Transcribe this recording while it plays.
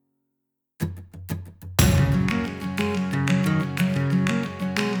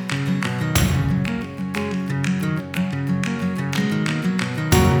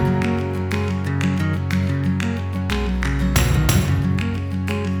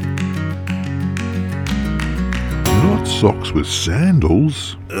socks with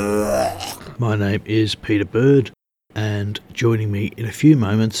sandals. My name is Peter Bird, and joining me in a few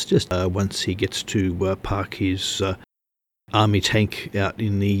moments, just once he gets to park his army tank out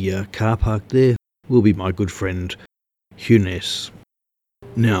in the car park there, will be my good friend Hugh Ness.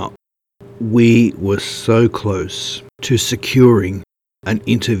 Now, we were so close to securing an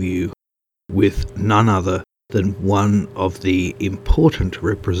interview with none other than one of the important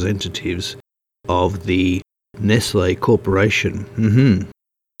representatives of the Nestle Corporation.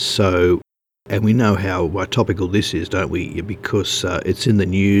 So, and we know how topical this is, don't we? Because it's in the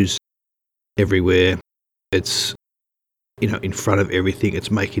news everywhere. It's, in front of everything.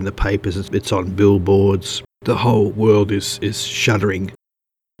 It's making the papers. It's on billboards. The whole world is shuddering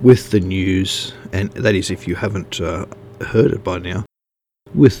with the news, and that is if you haven't heard it by now,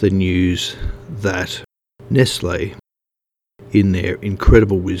 with the news that Nestle, in their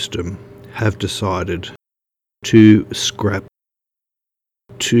incredible wisdom, have decided to scrap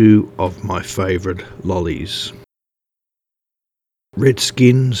two of my favourite lollies,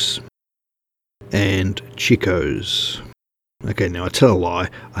 Redskins and Chicos. Okay, now I tell a lie,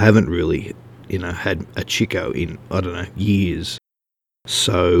 I haven't really, had a Chico in, years.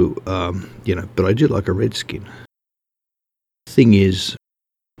 So, but I do like a Redskin. Thing is,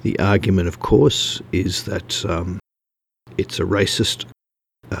 the argument, of course, is that it's a racist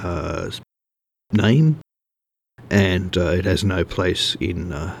name, and it has no place in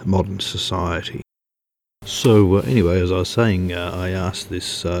modern society. So, anyway, as I was saying, I asked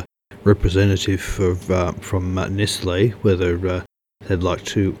this representative from Nestle whether they'd like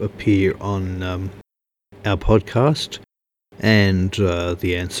to appear on our podcast. And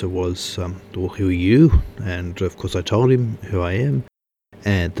the answer was, well, who are you? And of course I told him who I am.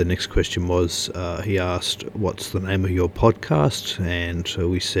 And the next question was, he asked, what's the name of your podcast? And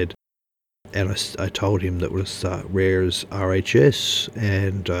we said, and I told him that it was Rare's RHS.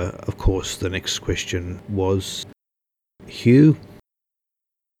 And of course the next question was, Hugh?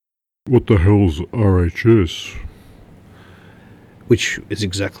 What the hell's RHS? Which is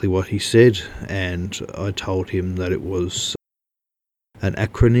exactly what he said. And I told him that it was an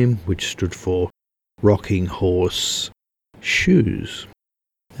acronym which stood for Rocking Horse Shoes.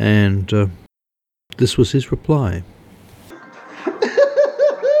 And this was his reply.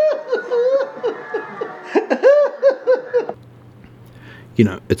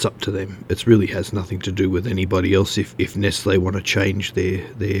 It's up to them. It really has nothing to do with anybody else. If Nestle want to change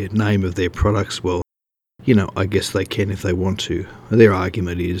their name of their products, well, I guess they can if they want to. Their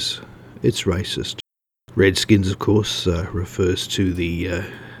argument is it's racist. Redskins, of course, refers to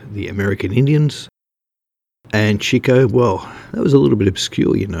the American Indians. And Chico, well, that was a little bit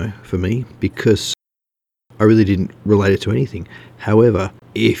obscure, for me, because I really didn't relate it to anything. However,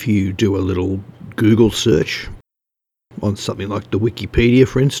 if you do a little Google search on something like the Wikipedia,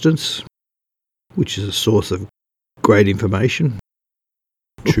 for instance, which is a source of great information,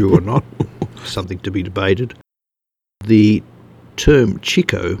 true or not, something to be debated, the term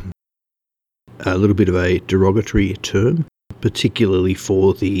Chico, a little bit of a derogatory term, particularly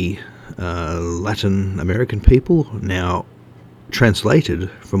for the Latin American people. Now,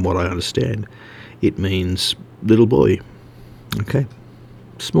 translated from what I understand, it means little boy. Okay?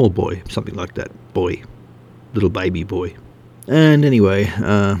 Small boy, something like that. Boy. Little baby boy. And anyway,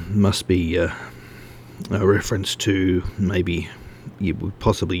 must be a reference to maybe you would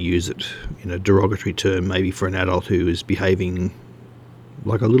possibly use it in a derogatory term, maybe for an adult who is behaving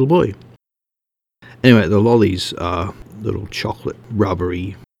like a little boy. Anyway, the lollies are little chocolate,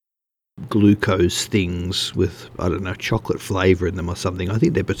 rubbery, glucose things with, chocolate flavour in them or something. I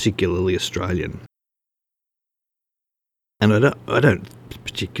think they're particularly Australian. And I don't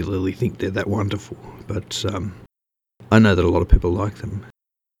particularly think they're that wonderful, but I know that a lot of people like them.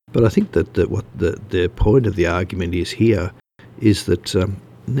 But I think that what the point of the argument is here is that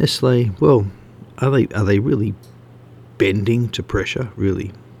Nestle, well, are they really bending to pressure?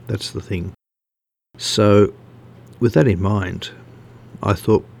 Really, that's the thing. So, with that in mind, I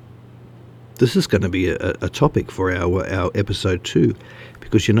thought this is going to be a topic for our episode 2,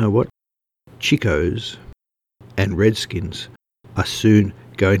 because you know what? Chicos and Redskins are soon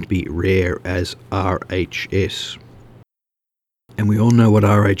going to be rare as RHS. And we all know what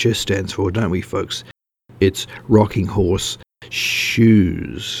RHS stands for, don't we, folks? It's Rocking Horse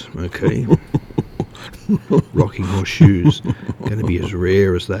Shoes, okay? Rocking Horse Shoes. Going to be as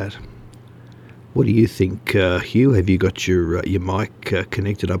rare as that. What do you think, Hugh? Have you got your mic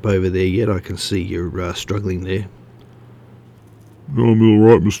connected up over there yet? I can see you're struggling there. No, I'm all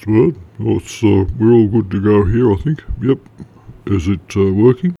right, Mr. Bird. We're all good to go here, I think. Yep. Is it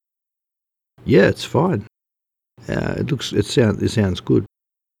working? Yeah, it's fine. It sounds good.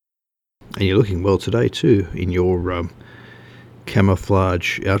 And you're looking well today too in your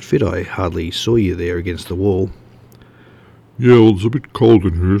camouflage outfit. I hardly saw you there against the wall. Yeah, well, it's a bit cold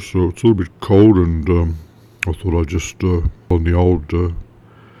in here, so it's a little bit cold, and I thought I'd just on the old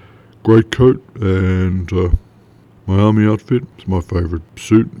greatcoat and my army outfit. It's my favourite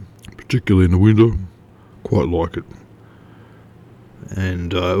suit, particularly in the winter. Quite like it.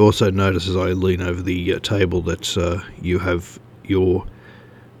 And I also notice as I lean over the table that you have your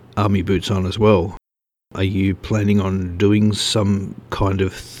army boots on as well. Are you planning on doing some kind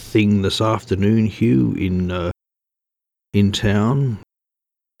of thing this afternoon, Hugh, in town,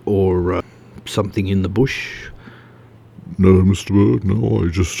 or something in the bush? No, Mr. Bird, no, I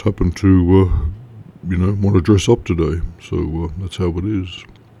just happen to, want to dress up today, so that's how it is.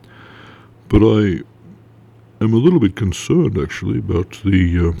 But I am a little bit concerned, actually, about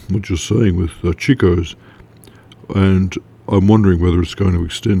what you're saying with Chico's, and I'm wondering whether it's going to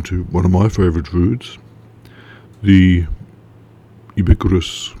extend to one of my favourite foods, the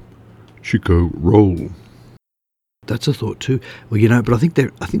ubiquitous Chico roll. That's a thought too. Well, but I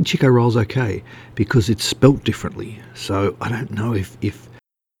think Chico roll's okay because it's spelt differently. So I don't know if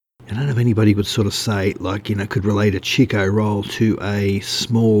anybody would sort of say, like, could relate a Chico roll to a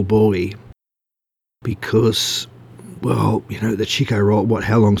small boy, because, well, the Chico roll.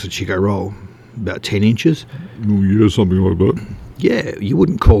 How long's a Chico roll? About 10 inches. Oh, yeah, something like that. Yeah, you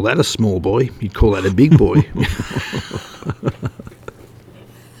wouldn't call that a small boy. You'd call that a big boy.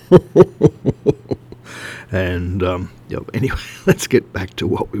 And anyway, let's get back to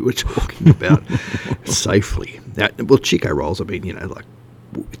what we were talking about safely. Now, well, Chico rolls, I mean, like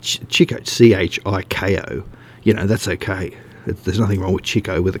Chico, Chiko, that's okay. There's nothing wrong with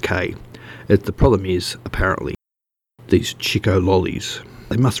Chico with a K. The problem is, apparently, these Chico lollies,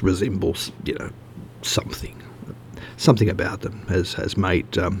 they must resemble, something. Something about them has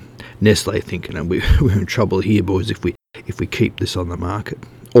made Nestle think, we're in trouble here, boys, if we keep this on the market.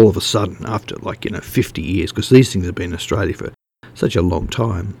 All of a sudden, after 50 years, because these things have been in Australia for such a long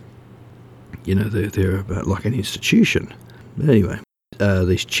time, they're about like an institution. But anyway,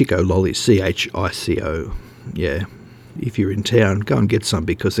 these Chico lollies, Chico, yeah. If you're in town, go and get some,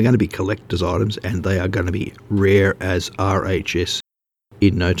 because they're going to be collector's items and they are going to be rare as RHS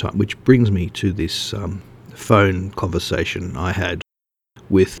in no time. Which brings me to this phone conversation I had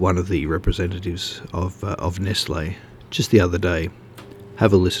with one of the representatives of Nestle just the other day.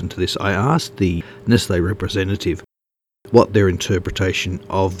 Have a listen to this. I asked the Nestle representative what their interpretation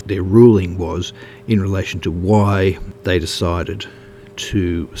of their ruling was in relation to why they decided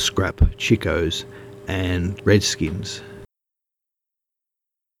to scrap Chicos and Redskins.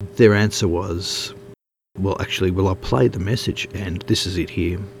 Their answer was, I'll play the message, and this is it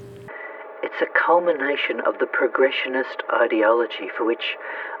here. It's a culmination of the progressionist ideology for which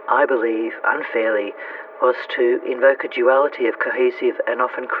I believe, unfairly, was to invoke a duality of cohesive and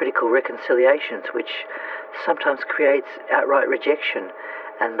often critical reconciliations, which sometimes creates outright rejection,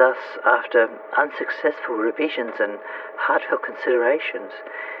 and thus, after unsuccessful revisions and heartfelt considerations,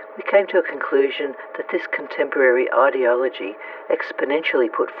 we came to a conclusion that this contemporary ideology,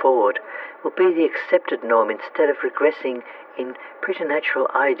 exponentially put forward, will be the accepted norm instead of regressing in preternatural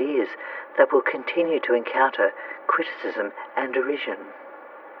ideas that will continue to encounter criticism and derision.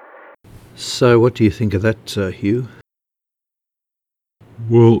 So what do you think of that, Hugh?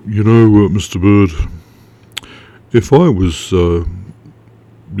 Well, Mr. Bird, if I was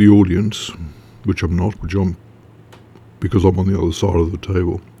the audience, which I'm not, because I'm on the other side of the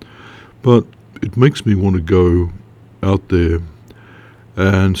table, but it makes me want to go out there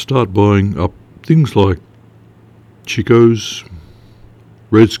and start buying up things like Chicos,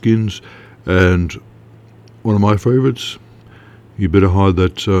 Redskins, and one of my favourites, you better hide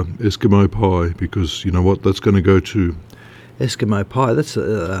that Eskimo pie, because you know what, that's going to go too. Eskimo pie, that's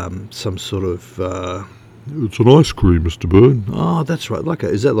some sort of... It's an ice cream, Mr. Bird. Oh, that's right.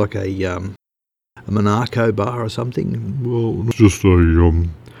 Is that like a Monaco bar or something? Well, it's just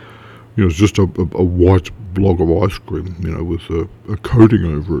it's just a white block of ice cream, with a coating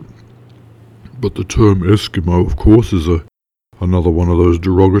over it. But the term Eskimo, of course, is another one of those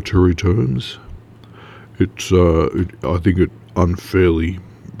derogatory terms. I think it unfairly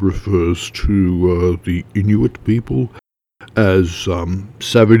refers to the Inuit people as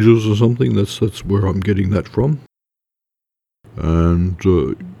savages or something. That's where I'm getting that from. And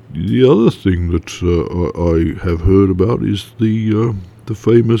the other thing that I have heard about is the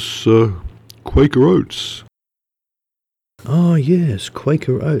famous Quaker Oats. Oh yes,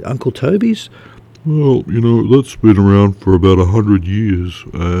 Quaker Oats, Uncle Toby's. Well, that's been around for about 100 years,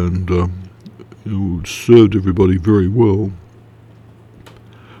 and it served everybody very well.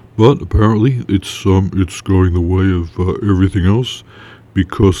 But apparently it's going the way of everything else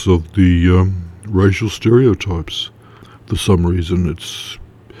because of the racial stereotypes. For some reason it's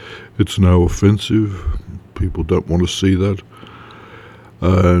now offensive. People don't want to see that.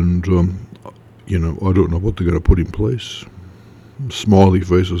 And, I don't know what they're going to put in place. Smiley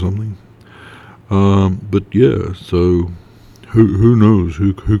face or something. But yeah, so who knows?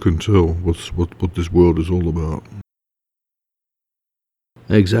 Who can tell what this world is all about?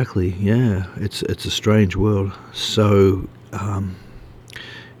 Exactly, yeah. It's a strange world. So,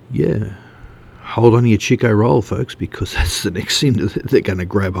 yeah. Hold on to your Chico roll, folks, because that's the next thing that they're going to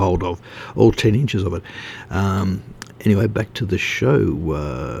grab hold of. All 10 inches of it. Anyway, back to the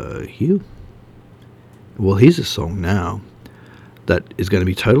show here. Well, here's a song now that is going to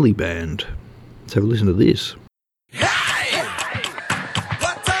be totally banned. Let's have a listen to this. Hey!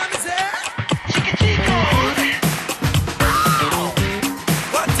 What time is it? Chico.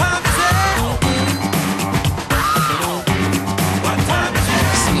 What time is it? What time is it?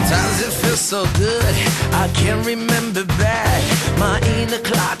 Sometimes it feels so good, I can't remember back. My inner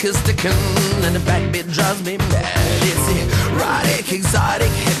clock is ticking and the backbeat drives me mad. It's erotic, exotic,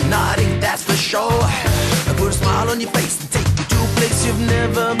 hypnotic, that's for sure. Put a smile on your face and take you to a place you've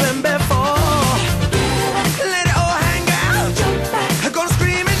never been before. Let it all hang out. I'm gonna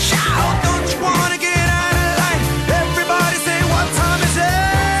scream and shout. Don't you wanna get out of line? Everybody say, what time is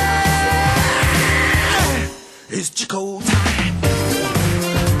it? It's Chico time.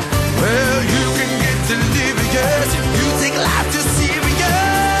 Well, you can get delirious if you take life too serious.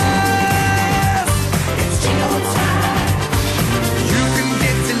 It's Chico time. You can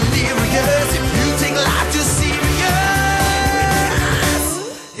get delirious if you take life too serious.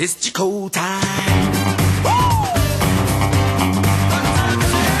 It's Chico time.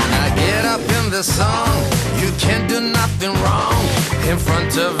 Song, you can't do nothing wrong in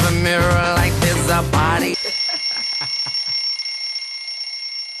front of a mirror like there's a body.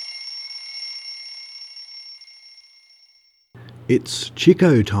 It's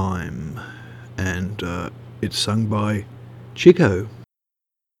Chico time, and it's sung by Chico.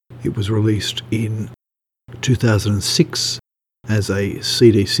 It was released in 2006 as a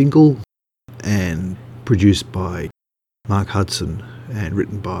CD single and produced by Mark Hudson and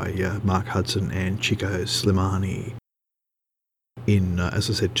written by Mark Hudson and Chico Slimani in, as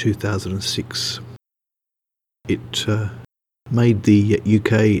I said, 2006. It made the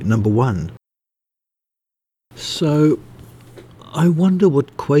UK number one. So I wonder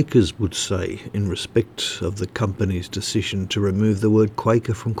what Quakers would say in respect of the company's decision to remove the word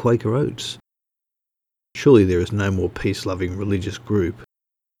Quaker from Quaker Oats. Surely there is no more peace-loving religious group,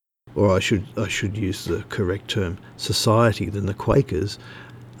 or I should use the correct term, society, than the Quakers.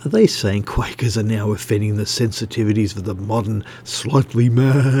 Are they saying Quakers are now offending the sensitivities of the modern, slightly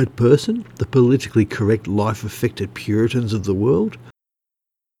mad person, the politically correct, life-affected Puritans of the world?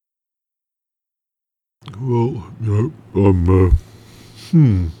 Well, I'm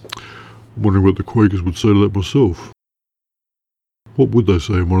wondering what the Quakers would say to that myself. What would they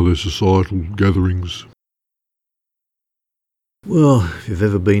say in one of their societal gatherings? Well, if you've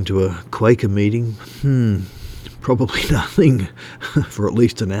ever been to a Quaker meeting, probably nothing for at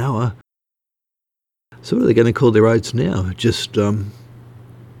least an hour. So what are they going to call their oats now? Just,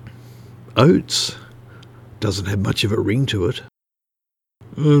 oats. Doesn't have much of a ring to it.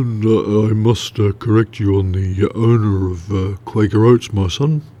 And I must correct you on the owner of Quaker Oats, my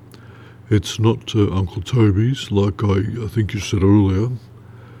son. It's not Uncle Toby's, like I think you said earlier.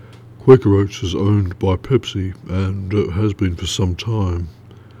 Quaker Oats is owned by Pepsi, and has been for some time.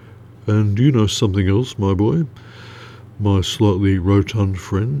 And you know something else, my boy? My slightly rotund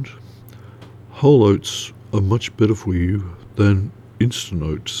friend? Whole oats are much better for you than instant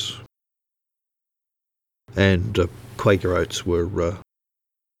oats. And Quaker Oats were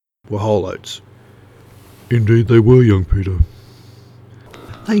whole oats. Indeed they were, young Peter.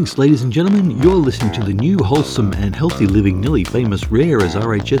 Thanks, ladies and gentlemen. You're listening to the new wholesome and healthy living, nearly famous, rare as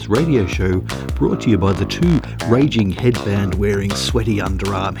RHS radio show, brought to you by the two raging headband-wearing, sweaty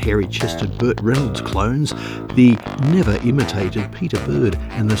underarm, hairy-chested Burt Reynolds clones, the never-imitated Peter Bird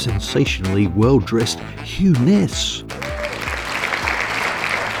and the sensationally well-dressed Hugh Ness.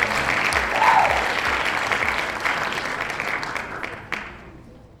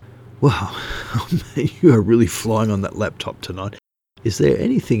 Wow, you are really flying on that laptop tonight. Is there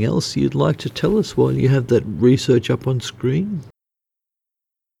anything else you'd like to tell us while you have that research up on screen?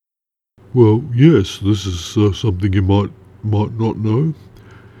 Well, yes, this is something you might not know.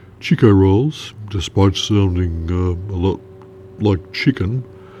 Chico rolls, despite sounding a lot like chicken,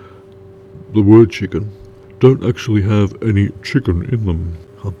 the word chicken don't actually have any chicken in them.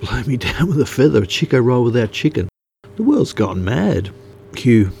 Oh, blow me down with a feather, a Chico roll without chicken. The world's gone mad.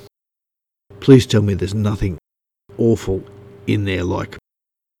 Hugh, please tell me there's nothing awful in there like...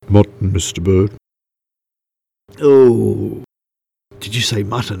 Mutton, Mr. Bird. Oh, did you say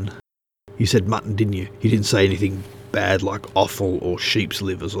mutton? You said mutton, didn't you? You didn't say anything bad like offal or sheep's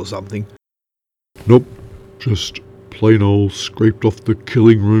livers or something? Nope, just plain old scraped off the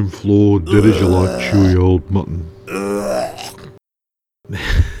killing room floor, dead as you like, chewy old mutton.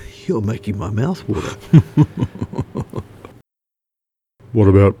 You're making my mouth water. What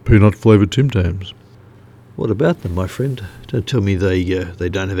about peanut-flavoured Tim Tams? What about them, my friend? Don't tell me they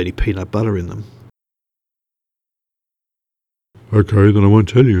don't have any peanut butter in them. Okay, then I won't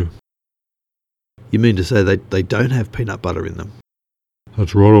tell you. You mean to say they don't have peanut butter in them?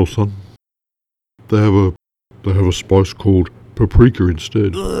 That's right, old son. They have a spice called paprika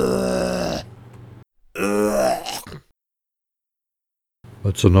instead.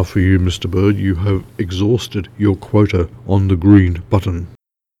 That's enough for you, Mr. Bird. You have exhausted your quota on the green button.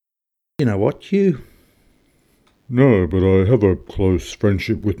 You know what, Hugh? No, but I have a close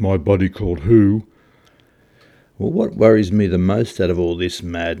friendship with my buddy called Who. Well, what worries me the most out of all this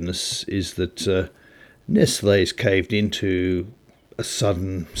madness is that Nestlé's caved into a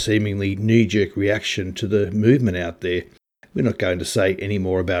sudden, seemingly knee-jerk reaction to the movement out there. We're not going to say any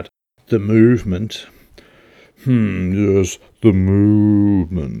more about the movement. Yes, the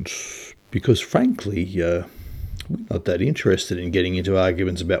movement. Because frankly, we're not that interested in getting into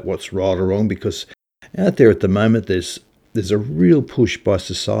arguments about what's right or wrong, because out there at the moment there's a real push by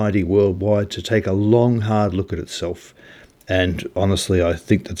society worldwide to take a long, hard look at itself. And honestly, I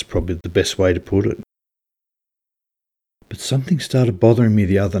think that's probably the best way to put it. But something started bothering me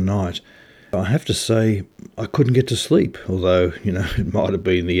the other night. I have to say, I couldn't get to sleep, although, it might have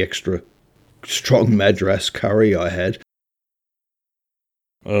been the extra strong Madras curry I had.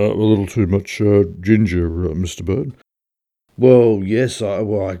 A little too much ginger, Mr. Bird. Well, yes, I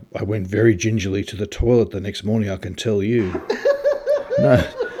went very gingerly to the toilet the next morning, I can tell you. No,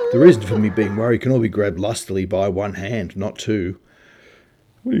 the reason for me being worried can all be grabbed lustily by one hand, not two.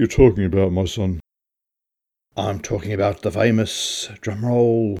 What are you talking about, my son? I'm talking about the famous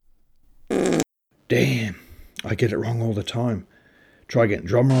drumroll. Damn, I get it wrong all the time. Try again.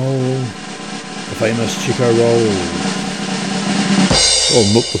 Drumroll. The famous Chico roll.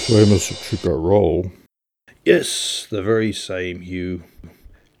 Oh, not the famous Chico roll. Yes, the very same, Hugh.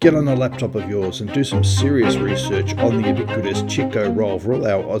 Get on the laptop of yours and do some serious research on the ubiquitous Chico roll for all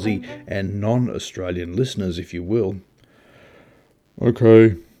our Aussie and non-Australian listeners, if you will.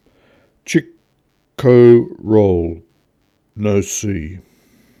 Okay. Chico roll. No C.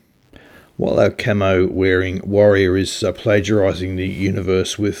 While our camo-wearing warrior is plagiarising the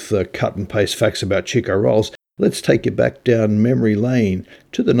universe with cut-and-paste facts about Chico rolls, let's take you back down memory lane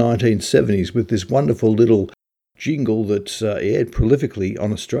to the 1970s with this wonderful little jingle that aired prolifically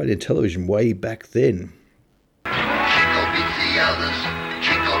on Australian television way back then. Chico beats the others,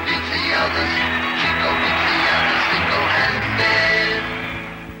 Chico beats the others, Chico beats the others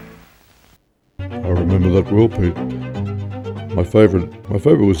single-handed. I remember that well, Pete. My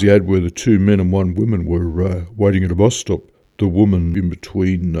favourite was the ad where the two men and one woman were waiting at a bus stop. The woman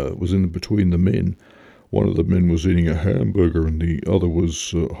was in between the men. One of the men was eating a hamburger and the other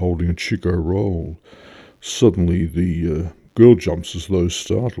was holding a Chico roll. Suddenly the girl jumps as though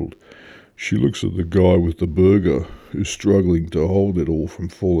startled. She looks at the guy with the burger who's struggling to hold it all from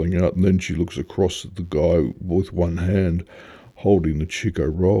falling out, and then she looks across at the guy with one hand holding the Chico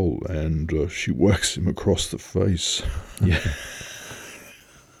roll, and she whacks him across the face. Yeah.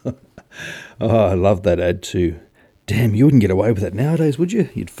 Oh, I love that ad too. Damn, you wouldn't get away with that nowadays, would you?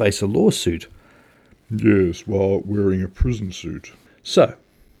 You'd face a lawsuit. Yes, while wearing a prison suit. So,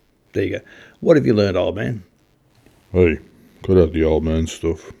 there you go. What have you learned, old man? Hey, cut out the old man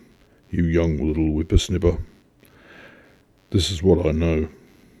stuff, you young little whippersnipper. This is what I know.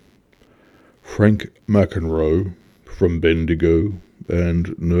 Frank McEnroe from Bendigo,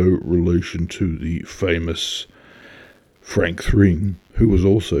 and no relation to the famous Frank Thring, who was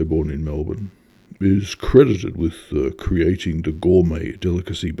also born in Melbourne, is credited with creating the gourmet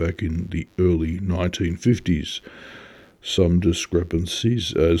delicacy back in the early 1950s. Some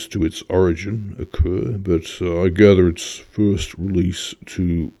discrepancies as to its origin occur, but I gather it was first released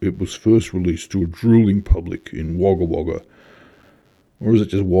to a drooling public in Wagga Wagga. Or is it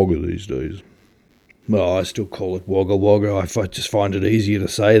just Wagga these days? Well, I still call it Wagga Wagga. I just find it easier to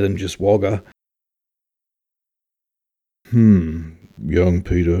say than just Wagga. Young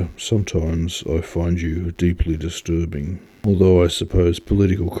Peter, sometimes I find you deeply disturbing. Although I suppose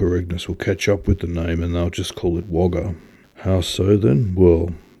political correctness will catch up with the name and they'll just call it Wagga. How so then?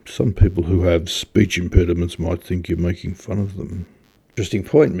 Well, some people who have speech impediments might think you're making fun of them. Interesting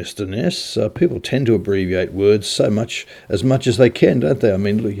point, Mr. Ness. People tend to abbreviate words so much as they can, don't they? I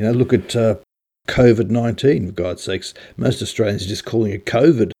mean, look at COVID-19, for God's sakes. Most Australians are just calling it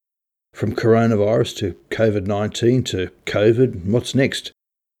COVID. From coronavirus to COVID-19 to COVID. What's next?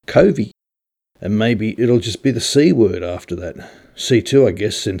 Covey. And maybe it'll just be the C word after that. C2, I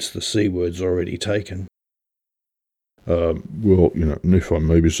guess, since the C word's already taken. Well, and if I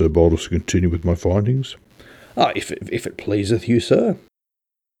may be so bold as to continue with my findings. If it pleaseth you, sir.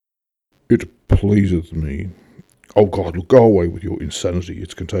 It pleaseth me. Oh God, look, go away with your insanity,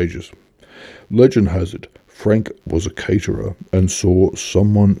 it's contagious. Legend has it, Frank was a caterer and saw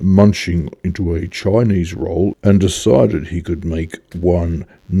someone munching into a Chinese roll and decided he could make one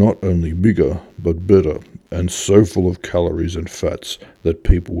not only bigger, but better, and so full of calories and fats that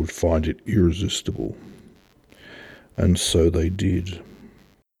people would find it irresistible. And so they did.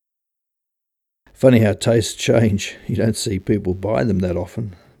 Funny how tastes change. You don't see people buy them that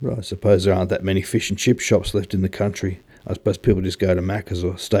often. But I suppose there aren't that many fish and chip shops left in the country. I suppose people just go to Macca's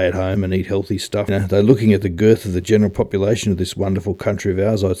or stay at home and eat healthy stuff. Though looking at the girth of the general population of this wonderful country of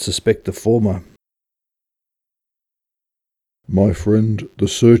ours, I'd suspect the former. My friend, the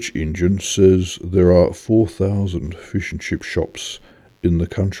search engine says there are 4,000 fish and chip shops in the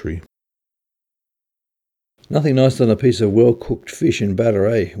country. Nothing nicer than a piece of well-cooked fish in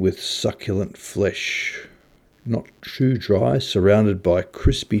batter, with succulent flesh. Not too dry, surrounded by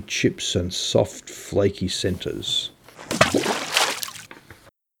crispy chips and soft, flaky centres.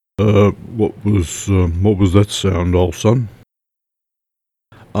 What was that sound, old son?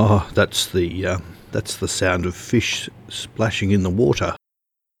 That's the sound of fish splashing in the water.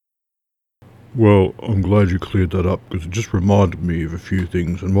 Well, I'm glad you cleared that up, because it just reminded me of a few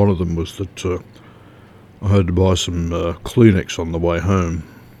things, and one of them was that I had to buy some Kleenex on the way home,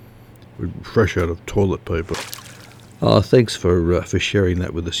 fresh out of toilet paper. Thanks for sharing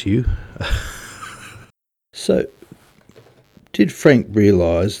that with us, Hugh. So, did Frank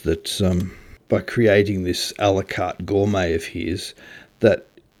realise that by creating this a la carte gourmet of his, that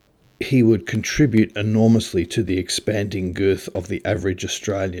he would contribute enormously to the expanding girth of the average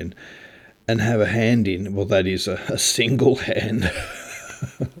Australian and have a hand in, well, that is a single hand,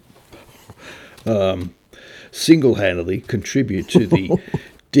 single-handedly contribute to the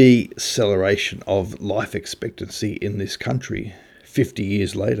deceleration of life expectancy in this country 50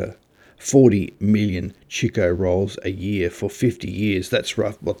 years later. 40 million Chico rolls a year for 50 years. That's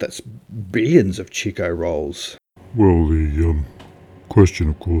rough. That's billions of Chico rolls. Well, the question,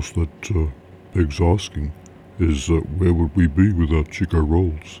 of course, that begs asking is where would we be without Chico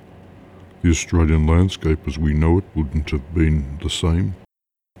rolls? The Australian landscape as we know it wouldn't have been the same.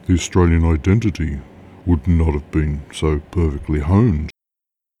 The Australian identity would not have been so perfectly honed.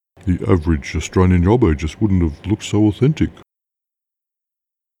 The average Australian yobbo just wouldn't have looked so authentic.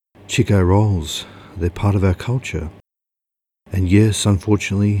 Chico rolls, they're part of our culture. And yes,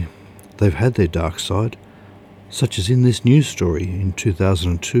 unfortunately, they've had their dark side, such as in this news story in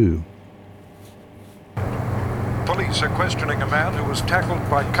 2002. Police are questioning a man who was tackled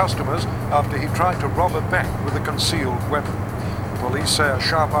by customers after he tried to rob a bank with a concealed weapon. Police say a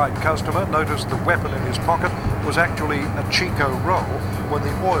sharp-eyed customer noticed the weapon in his pocket was actually a Chico roll when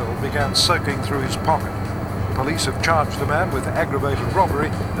the oil began soaking through his pocket. Police have charged the man with aggravated robbery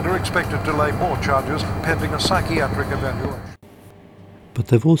and are expected to lay more charges pending a psychiatric evaluation. But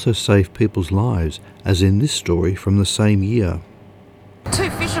they've also saved people's lives, as in this story from the same year.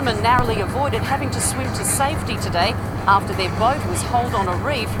 Two fishermen narrowly avoided having to swim to safety today after their boat was holed on a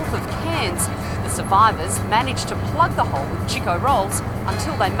reef full of cans. The survivors managed to plug the hole with Chico rolls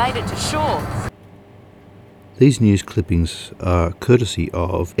until they made it to shore. These news clippings are courtesy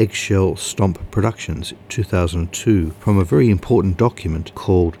of Eggshell Stomp Productions 2002 from a very important document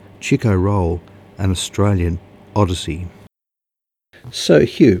called Chico Roll, an Australian Odyssey. So,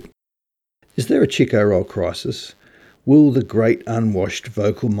 Hugh, is there a Chico Roll crisis? Will the great unwashed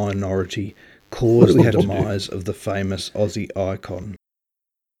vocal minority cause the demise of the famous Aussie icon?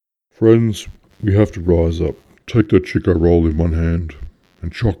 Friends, we have to rise up. Take that Chico roll in one hand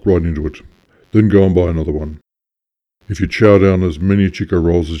and chock right into it. Then go and buy another one. If you chow down as many Chico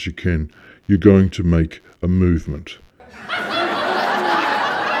rolls as you can, you're going to make a movement.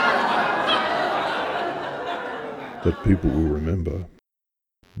 That people will remember.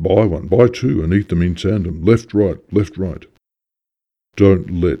 Buy one, buy two, and eat them in tandem. Left, right, left, right. Don't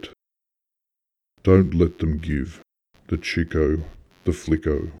let them give the Chico the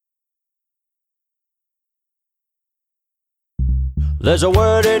Flicko. There's a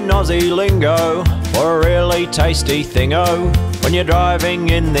word in Aussie lingo for a really tasty thingo when you're driving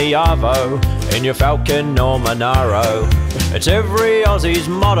in the Arvo, in your Falcon or Monaro. It's every Aussie's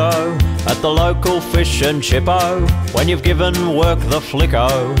motto at the local fish and chippo. When you've given work the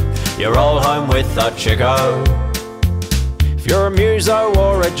flicko, you roll home with a chico. If you're a muso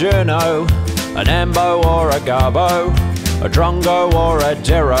or a journo, an ambo or a garbo, a drongo or a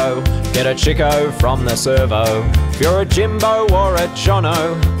dero, get a chico from the servo. If you're a Jimbo or a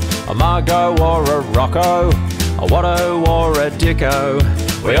Jono, a Margo or a Rocco, a Watto or a Dicko,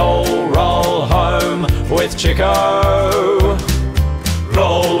 we all roll home with Chico.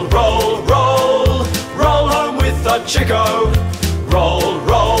 Roll, roll, roll, roll home with a Chico. Roll,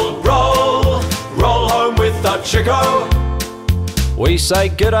 roll, roll, roll home with a Chico. We say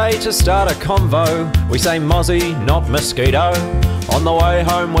g'day to start a convo, we say mozzie, not mosquito. On the way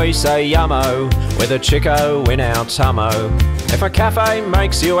home we say yummo, with a chico in our tummo. If a cafe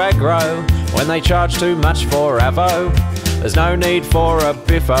makes you aggro, when they charge too much for avo, there's no need for a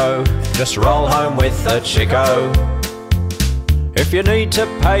biffo, just roll home with a chico. If you need to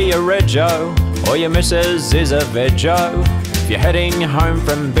pay your rego, or your missus is a veggo, if you're heading home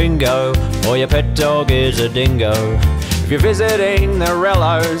from bingo, or your pet dog is a dingo, if you're visiting the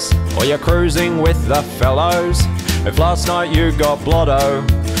Rellos, or you're cruising with the fellows, if last night you got blotto,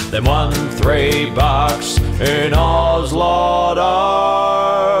 then won $3 in Oz Lotto.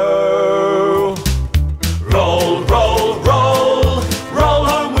 Roll, roll, roll, roll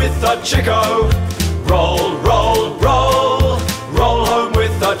home with a Chico. Roll, roll, roll, roll home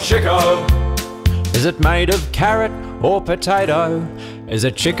with a Chico. Is it made of carrot or potato? Is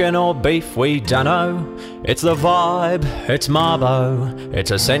it chicken or beef? We dunno. It's the vibe, it's Marbo,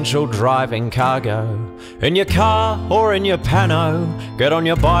 it's essential driving cargo. In your car or in your pano, get on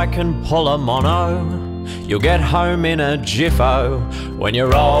your bike and pull a mono. You'll get home in a jiffo when you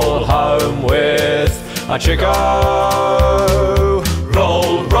roll home with a Chico.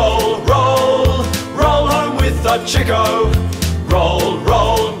 Roll, roll, roll, roll home with a Chico. Roll,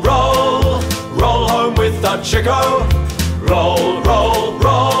 roll, roll, roll home with a Chico. Roll, roll,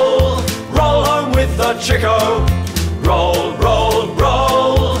 roll, roll home with a Chico. Roll, roll,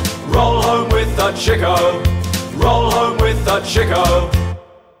 roll, roll home with a Chico. Roll home with a Chico.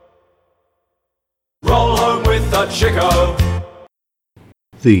 Roll home with a Chico.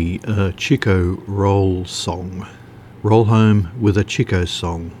 The Chico Roll song. Roll Home with a Chico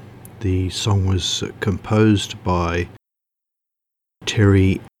song. The song was composed by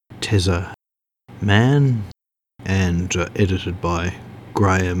Terry Tezza Mann and edited by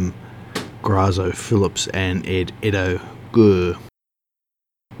Graham Grazo Phillips and Ed Edo Gurr.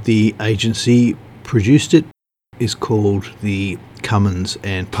 The agency produced it is called the Cummins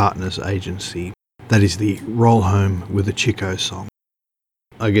and Partners Agency. That is the Roll Home with a Chico song.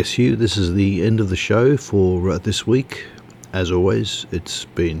 I guess, Hugh, this is the end of the show for this week. As always, it's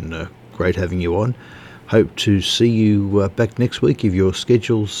been great having you on. Hope to see you back next week if your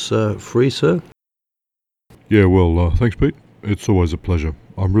schedule's free, sir. Yeah, well, thanks, Pete. It's always a pleasure.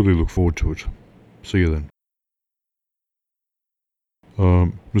 I really look forward to it. See you then.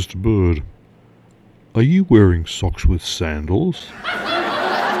 Mr. Bird, are you wearing socks with sandals?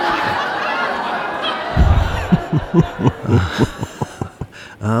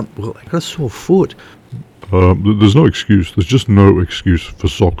 Well, I got a sore foot. There's no excuse. There's just no excuse for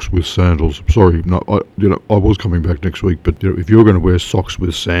socks with sandals. I'm sorry. No, I was coming back next week, but if you're going to wear socks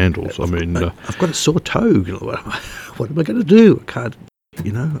with sandals, I mean, I've got a sore toe. What am I going to do? I can't.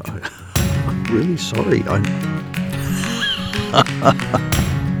 I'm really sorry. Ha ha ha.